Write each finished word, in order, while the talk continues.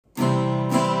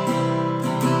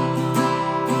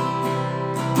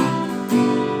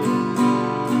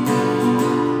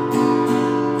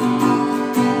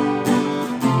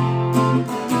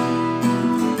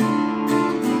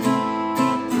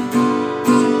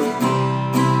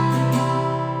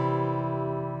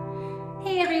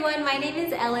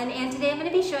Marilyn, and today I'm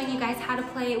going to be showing you guys how to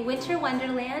play Winter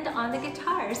Wonderland on the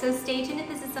guitar. So stay tuned if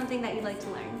this is something that you'd like to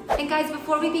learn. And guys,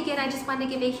 before we begin, I just wanted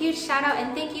to give a huge shout out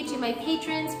and thank you to my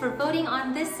patrons for voting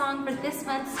on this song for this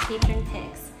month's patron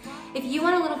picks. If you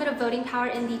want a little bit of voting power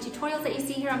in the tutorials that you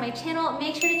see here on my channel,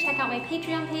 make sure to check out my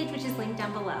Patreon page, which is linked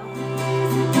down below.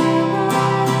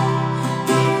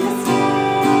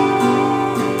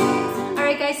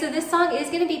 Guys, so this song is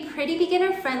going to be pretty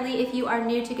beginner friendly if you are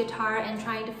new to guitar and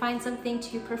trying to find something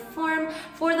to perform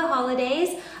for the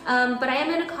holidays, but I am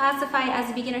going to classify as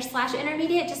a beginner /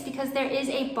 intermediate just because there is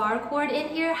a bar chord in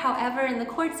here. However, in the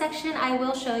chord section I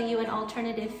will show you an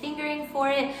alternative fingering for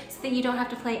it so that you don't have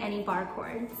to play any bar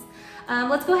chords.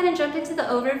 Let's go ahead and jump into the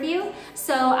overview.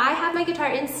 So I have my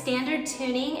guitar in standard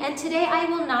tuning, and today I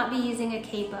will not be using a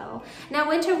capo. Now,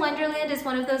 Winter Wonderland is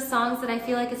one of those songs that I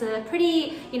feel like is a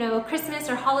pretty, Christmas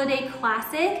or holiday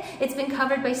classic. It's been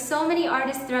covered by so many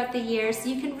artists throughout the years, so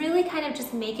you can really kind of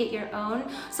just make it your own.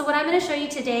 So what I'm going to show you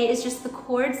today is just the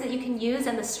chords that you can use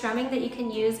and the strumming that you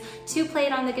can use to play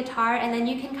it on the guitar, and then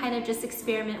you can kind of just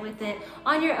experiment with it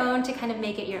on your own to kind of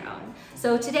make it your own.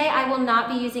 So today I will not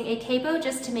be using a capo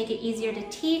just to make it easier to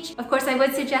teach. Of course, I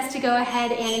would suggest to go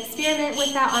ahead and experiment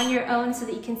with that on your own so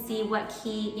that you can see what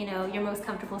key, you're most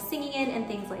comfortable singing in and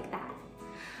things like that.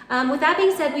 With that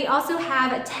being said, we also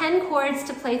have 10 chords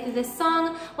to play through this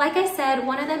song. Like I said,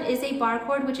 one of them is a bar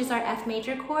chord, which is our F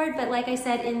major chord, but like I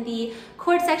said, in the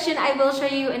chord section, I will show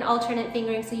you an alternate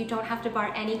fingering so you don't have to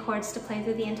bar any chords to play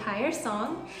through the entire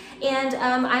song. And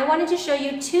I wanted to show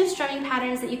you 2 strumming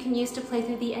patterns that you can use to play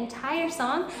through the entire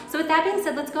song. So with that being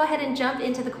said, let's go ahead and jump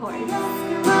into the chords.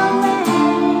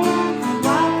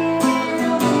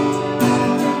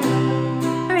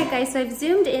 Guys, so I've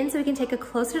zoomed in so we can take a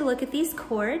closer look at these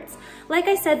chords. Like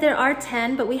I said, there are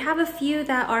 10, but we have a few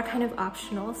that are kind of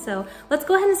optional. So let's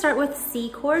go ahead and start with C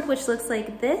chord, which looks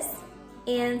like this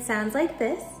and sounds like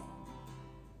this.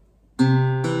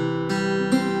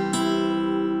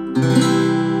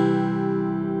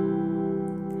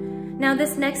 Now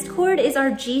this next chord is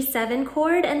our G7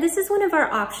 chord, and this is one of our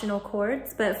optional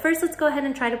chords, but first let's go ahead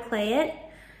and try to play it.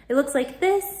 It looks like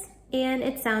this and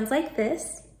it sounds like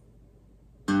this.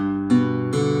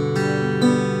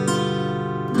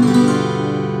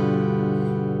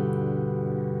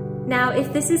 Now,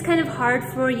 if this is kind of hard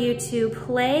for you to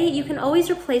play, you can always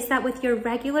replace that with your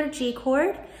regular G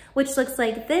chord, which looks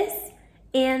like this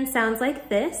and sounds like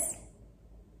this.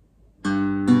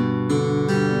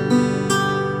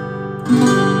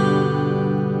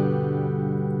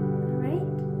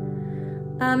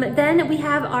 Then we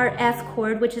have our F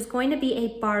chord, which is going to be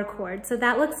a bar chord. So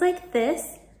that looks like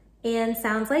this and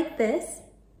sounds like this.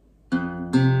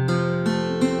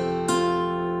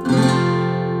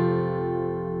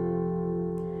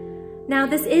 Now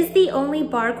this is the only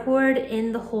bar chord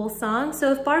in the whole song,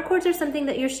 so if bar chords are something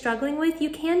that you're struggling with, you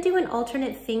can do an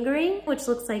alternate fingering, which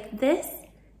looks like this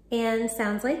and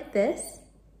sounds like this.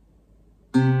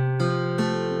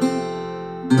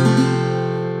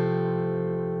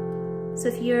 So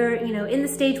if you're, in the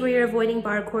stage where you're avoiding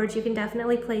bar chords, you can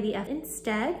definitely play the F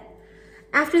instead.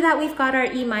 After that, we've got our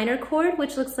E minor chord,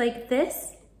 which looks like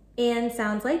this and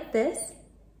sounds like this.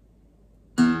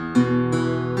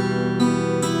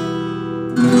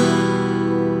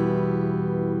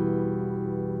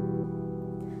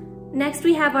 Next,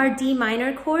 we have our D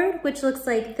minor chord, which looks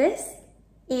like this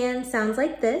and sounds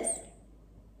like this.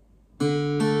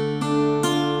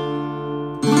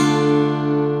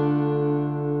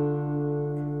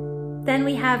 Then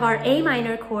we have our A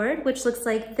minor chord, which looks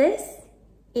like this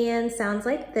and sounds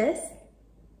like this.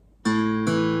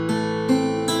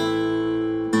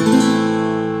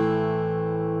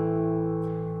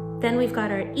 Then we've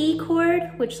got our E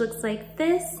chord, which looks like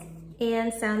this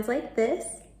and sounds like this.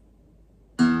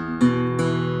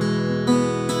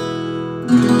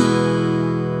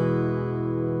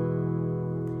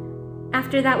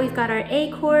 After that, we've got our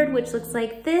A chord, which looks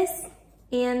like this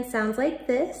and sounds like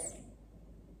this.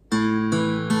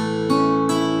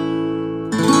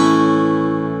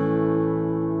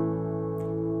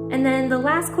 And then the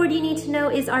last chord you need to know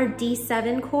is our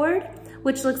D7 chord,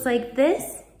 which looks like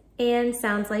this and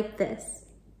sounds like this.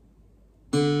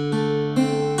 All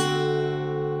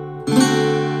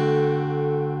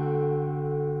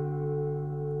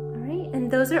right,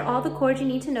 and those are all the chords you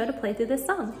need to know to play through this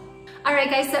song. All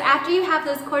right guys, so after you have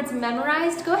those chords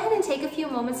memorized, go ahead and take a few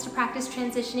moments to practice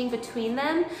transitioning between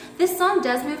them. This song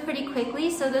does move pretty quickly,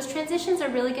 so those transitions are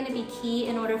really going to be key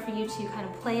in order for you to kind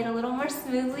of play it a little more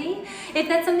smoothly. If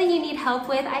that's something you need help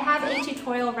with, I have a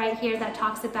tutorial right here that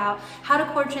talks about how to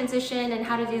chord transition and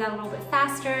how to do that a little bit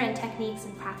faster and techniques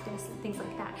and practice and things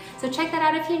like that. So check that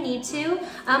out if you need to.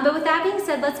 But with that being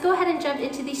said, let's go ahead and jump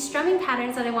into these strumming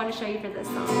patterns that I want to show you for this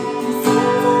song.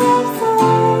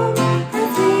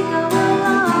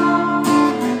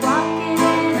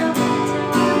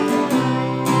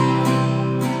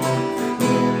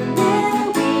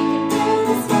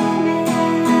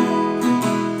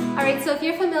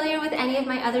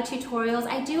 My other tutorials,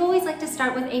 I do always like to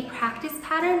start with a practice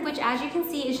pattern, which as you can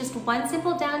see is just one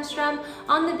simple down strum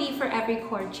on the beat for every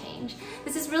chord change.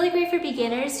 This is really great for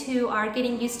beginners who are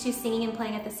getting used to singing and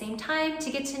playing at the same time to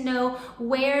get to know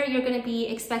where you're going to be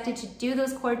expected to do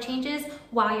those chord changes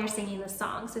while you're singing the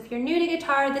song. So if you're new to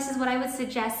guitar, this is what I would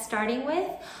suggest starting with.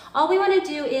 All we want to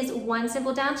do is one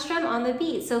simple down strum on the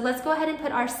beat. So let's go ahead and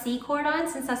put our C chord on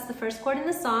since that's the first chord in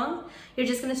the song. You're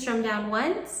just going to strum down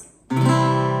once.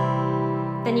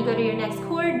 Then you go to your next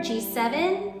chord,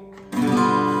 G7,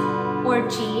 or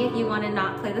G if you want to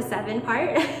not play the 7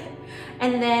 part.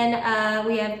 And then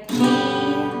we have G,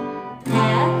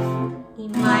 F, E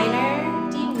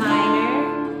minor, D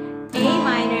minor, A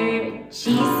minor,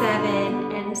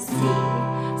 G7, and C.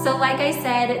 So like I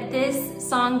said, this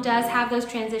song does have those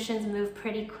transitions move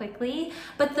pretty quickly,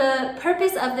 but the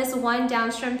purpose of this one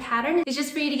down strum pattern is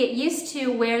just for you to get used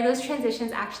to where those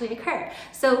transitions actually occur.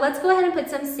 So let's go ahead and put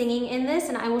some singing in this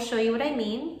and I will show you what I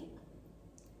mean.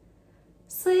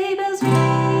 Sleigh bells ring,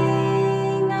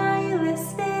 are you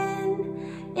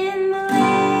listening? In the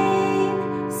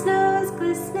lane, snow is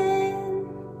glistening.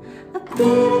 A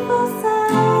beautiful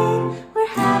sight, we're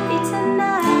happy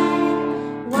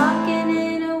tonight, walking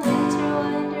in a winter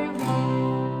wonderland.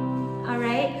 All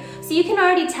right, so you can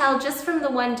already tell just from the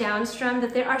one down strum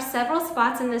that there are several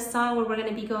spots in this song where we're going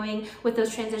to be going with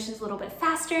those transitions a little bit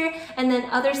faster, and then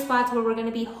other spots where we're going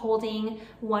to be holding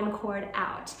one chord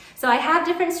out. So I have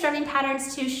different strumming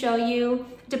patterns to show you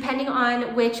depending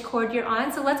on which chord you're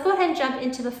on. So let's go ahead and jump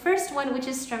into the first one, which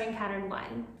is strumming pattern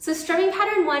 1. So strumming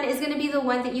pattern 1 is going to be the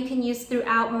one that you can use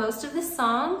throughout most of the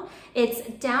song. It's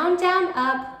down, down,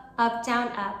 up, down,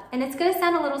 up, and it's going to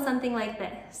sound a little something like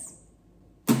this.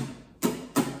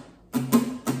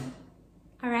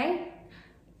 All right,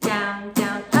 down,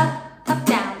 down, up,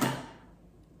 down, up.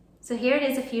 So here it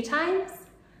is a few times.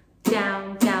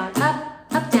 Down, down, up,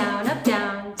 down,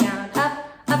 down, down,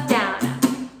 up, down, up.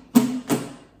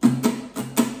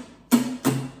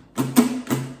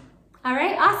 All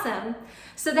right, awesome.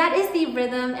 So that is the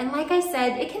rhythm, and like I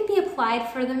said, it can be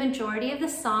applied for the majority of the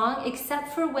song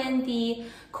except for when the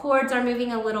chords are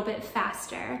moving a little bit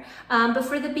faster. But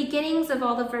for the beginnings of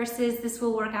all the verses, this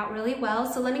will work out really well.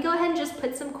 So let me go ahead and just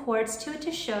put some chords to it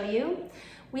to show you.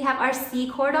 We have our C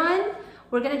chord on.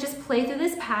 We're gonna just play through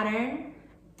this pattern.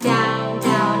 Down,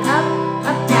 down,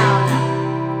 up, down,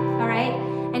 up. All right,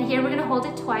 and here we're gonna hold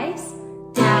it twice.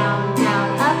 Down,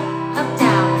 down, up,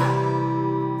 down, up.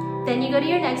 Then you go to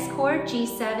your next chord,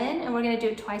 G7, and we're gonna do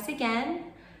it twice again.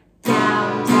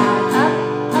 Down, down,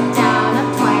 up, down,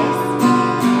 up twice.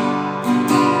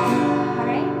 All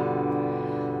right.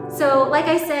 So like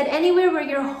I said, anywhere where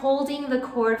you're holding the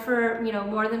chord for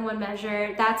more than one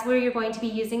measure, that's where you're going to be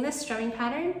using this strumming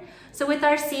pattern. So with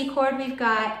our C chord, we've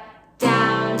got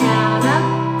down, down,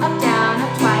 up, down,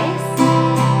 up twice.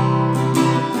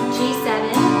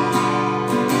 G7,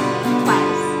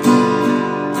 twice.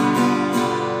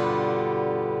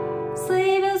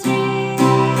 Sleigh bells ring,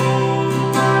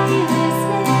 are you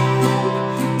listening?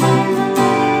 In the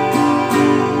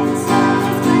lane, snow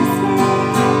is glistening.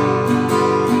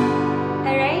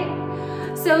 All right.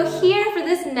 So here for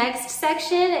this next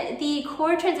section, the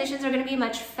chord transitions are going to be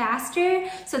much faster.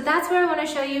 So that's where I want to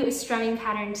show you is strumming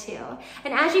pattern 2.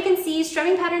 And as you can see,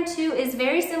 strumming pattern 2 is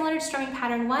very similar to strumming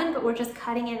pattern 1, but we're just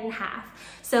cutting it in half.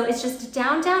 So it's just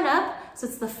down, down, up. So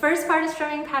it's the first part of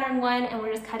strumming pattern 1, and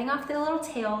we're just cutting off the little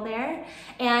tail there.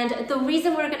 And the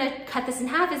reason we're going to cut this in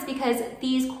half is because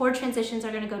these chord transitions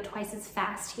are going to go twice as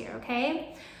fast here,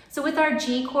 okay? So with our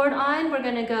G chord on, we're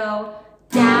going to go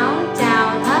down,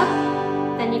 down, up.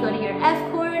 Then you go to your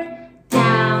F chord,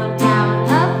 down, down,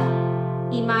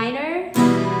 up, E minor,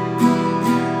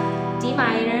 D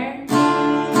minor,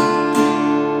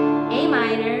 A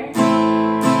minor,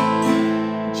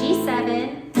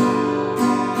 G7,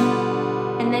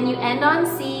 and then you end on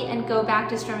C and go back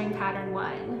to strumming pattern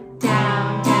 1.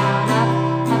 Down, down,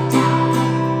 up,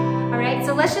 down. All right, right,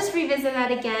 so let's just revisit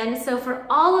that again. So for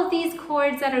all of these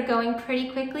chords that are going pretty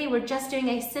quickly, we're just doing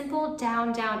a simple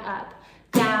down, down, up.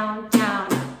 Down, down.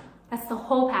 That's the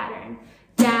whole pattern.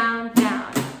 Down,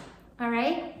 down. All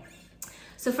right?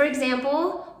 So for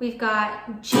example, we've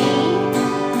got G,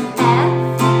 F, E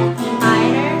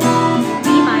minor,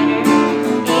 B minor,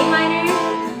 A minor,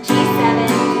 G7,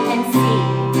 and C.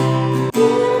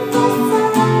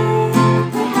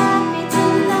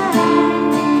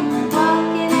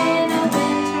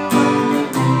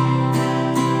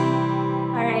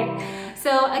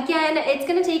 Again, it's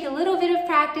going to take a little bit of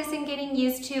practice and getting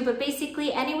used to, but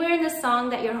basically anywhere in the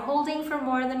song that you're holding for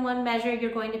more than one measure,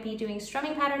 you're going to be doing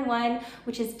strumming pattern 1,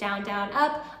 which is down, down,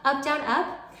 up, down,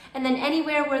 up. And then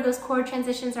anywhere where those chord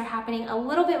transitions are happening a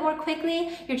little bit more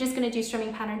quickly, you're just going to do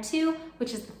strumming pattern 2,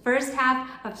 which is the first half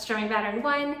of strumming pattern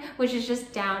 1, which is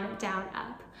just down, down,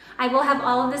 up. I will have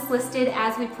all of this listed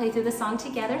as we play through the song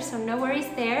together, so no worries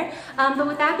there. But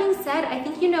with that being said, I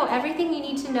think you know everything you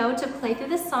need to know to play through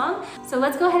this song. So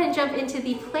let's go ahead and jump into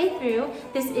the playthrough.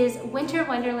 This is Winter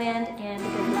Wonderland and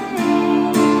Good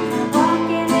Night.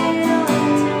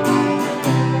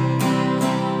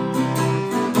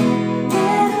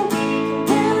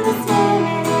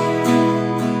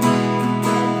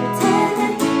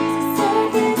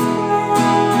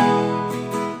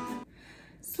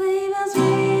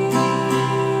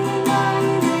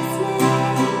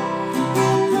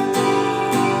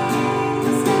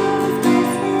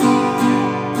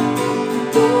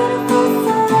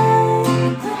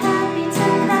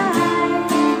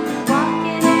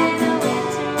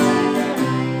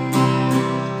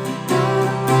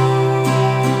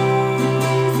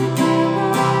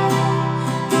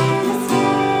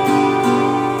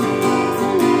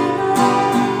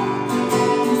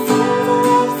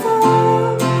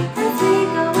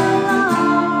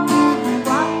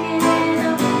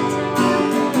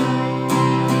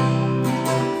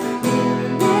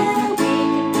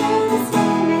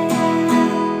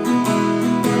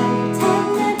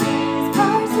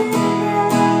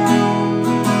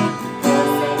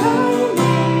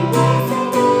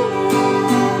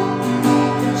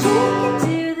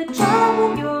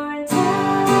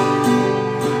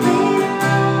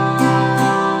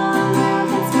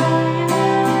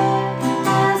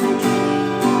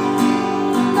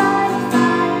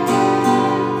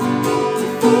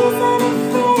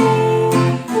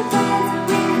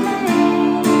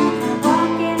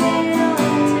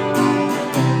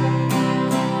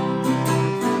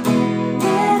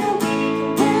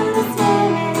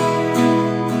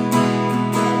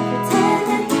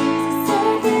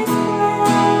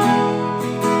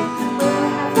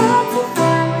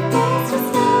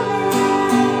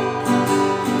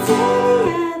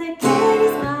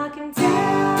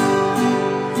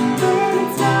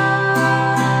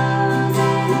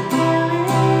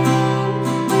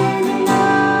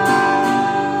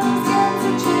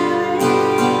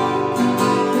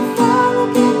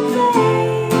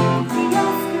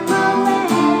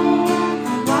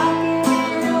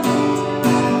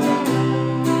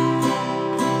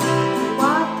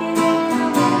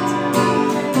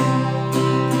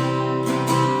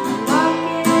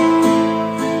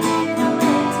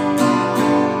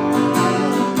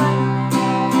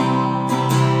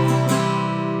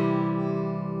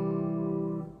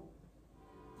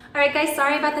 Alright guys,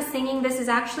 sorry about the singing. This is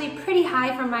actually pretty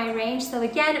high for my range, so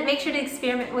again, make sure to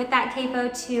experiment with that capo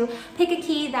to pick a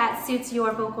key that suits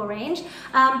your vocal range.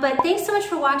 But thanks so much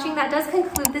for watching. That does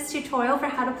conclude this tutorial for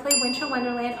how to play Winter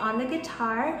Wonderland on the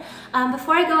guitar.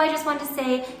 Before I go, I just want to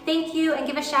say thank you and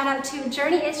give a shout out to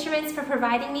Journey Instruments for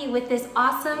providing me with this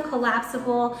awesome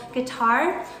collapsible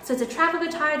guitar. So it's a travel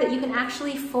guitar that you can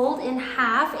actually fold in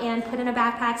half and put in a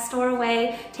backpack, store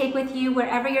away, take with you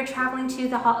wherever you're traveling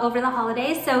to over the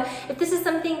holidays. So if this is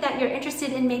something that you're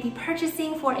interested in maybe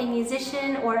purchasing for a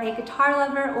musician or a guitar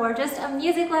lover or just a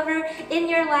music lover in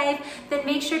your life, then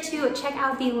make sure to check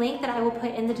out the link that I will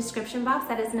put in the description box.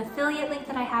 That is an affiliate link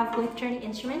that I have with Journey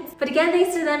Instruments. But again,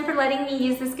 thanks to them for letting me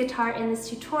use this guitar in this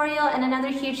tutorial, and another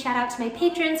huge shout out to my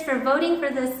patrons for voting for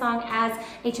this song as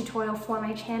a tutorial for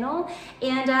my channel.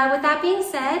 And with that being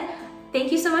said,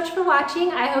 thank you so much for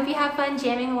watching. I hope you have fun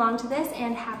jamming along to this,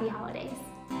 and happy holidays.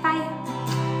 Bye.